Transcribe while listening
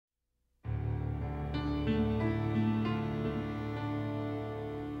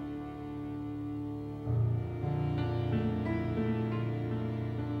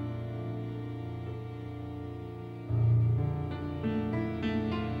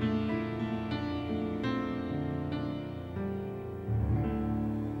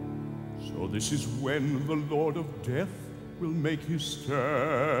So this is when the Lord of Death will make his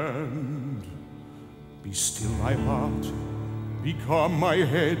stand. Be still my heart, be calm my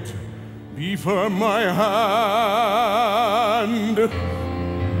head, be firm my hand.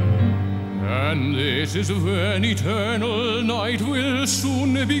 And this is when eternal night will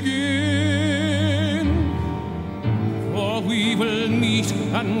soon begin. For we will meet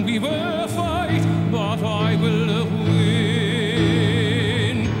and we will fight, but I will win.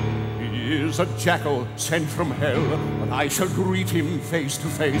 He is a jackal sent from hell, but I shall greet him face to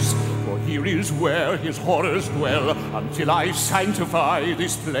face. For here is where his horrors dwell, until I sanctify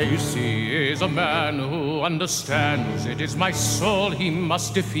this place. He is a man who understands it is my soul he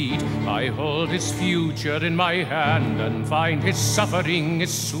must defeat. I hold his future in my hand and find his suffering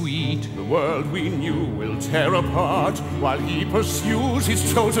is sweet. The world we knew will tear apart while he pursues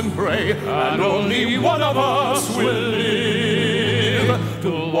his chosen prey, and only one of us will live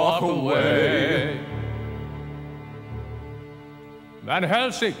to walk away. Van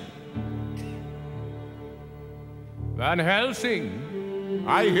Helsing! Van Helsing!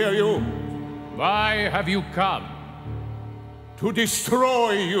 I hear you. Why have you come? To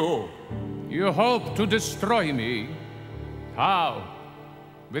destroy you. You hope to destroy me? How?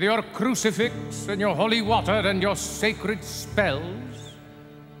 With your crucifix and your holy water and your sacred spells?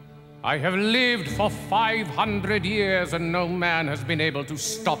 I have lived for 500 years and no man has been able to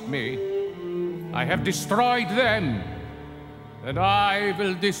stop me. I have destroyed them, and I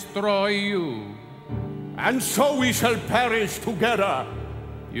will destroy you. And so we shall perish together.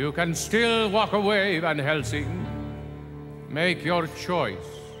 You can still walk away, Van Helsing. Make your choice.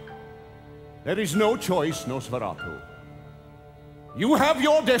 There is no choice, Nosferatu. You have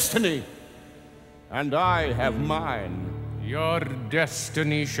your destiny, and I have mine. Your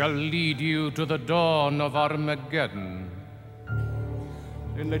destiny shall lead you to the dawn of Armageddon.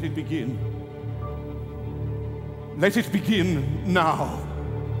 Then let it begin. Let it begin now.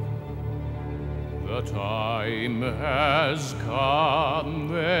 The time has come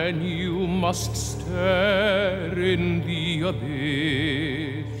when you must stare in the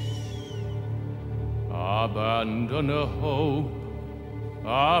abyss. Abandon hope,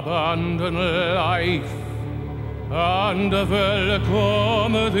 abandon life, and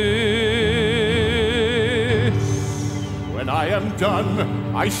welcome this. When I am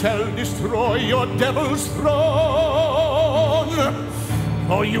done, I shall destroy your devil's throne.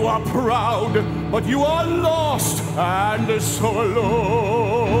 For you are proud, but you are lost and so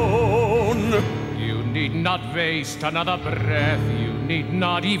alone. You need not waste another breath. You need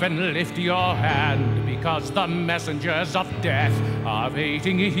not even lift your hand, because the messengers of death are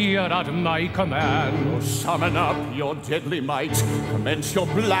waiting here at my command. So summon up your deadly might, commence your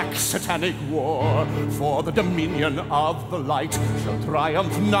black satanic war, for the dominion of the light shall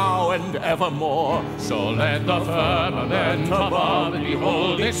triumph now and evermore. So let the firmament above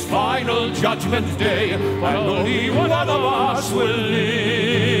behold this final judgment day, when only one of us will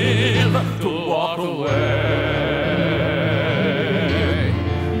live to walk away.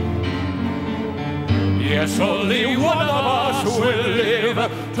 Yes, only one of us will live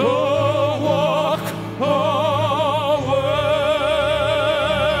to